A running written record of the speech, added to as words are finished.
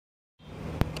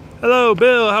Hello,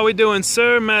 Bill. How we doing,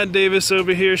 sir? Matt Davis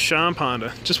over here, Schomp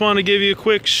Honda. Just want to give you a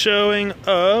quick showing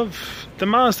of the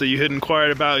Mazda you had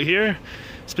inquired about here.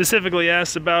 Specifically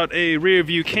asked about a rear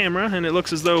view camera, and it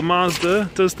looks as though Mazda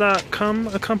does not come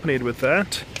accompanied with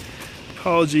that.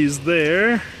 Apologies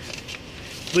there.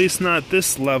 At least not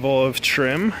this level of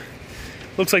trim.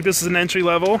 Looks like this is an entry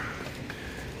level.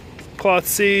 Cloth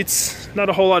seats, not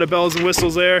a whole lot of bells and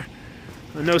whistles there.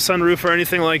 No sunroof or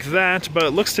anything like that, but it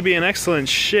looks to be in excellent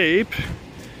shape.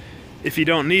 If you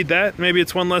don't need that, maybe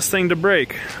it's one less thing to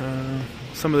break.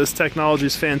 Some of this technology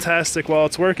is fantastic while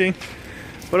it's working,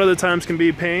 but other times can be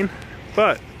a pain.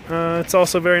 But it's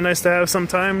also very nice to have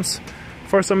sometimes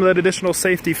for some of that additional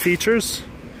safety features.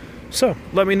 So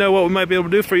let me know what we might be able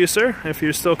to do for you, sir. If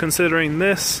you're still considering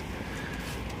this,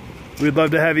 we'd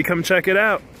love to have you come check it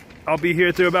out. I'll be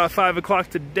here through about 5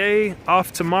 o'clock today,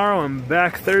 off tomorrow, and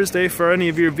back Thursday for any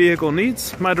of your vehicle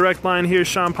needs. My direct line here is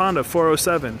Schomp Honda,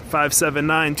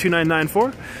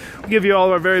 407-579-2994. We'll give you all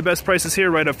of our very best prices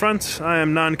here right up front. I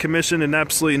am non-commissioned and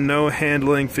absolutely no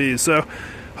handling fees. So,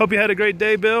 hope you had a great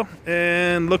day, Bill,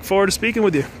 and look forward to speaking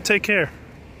with you. Take care.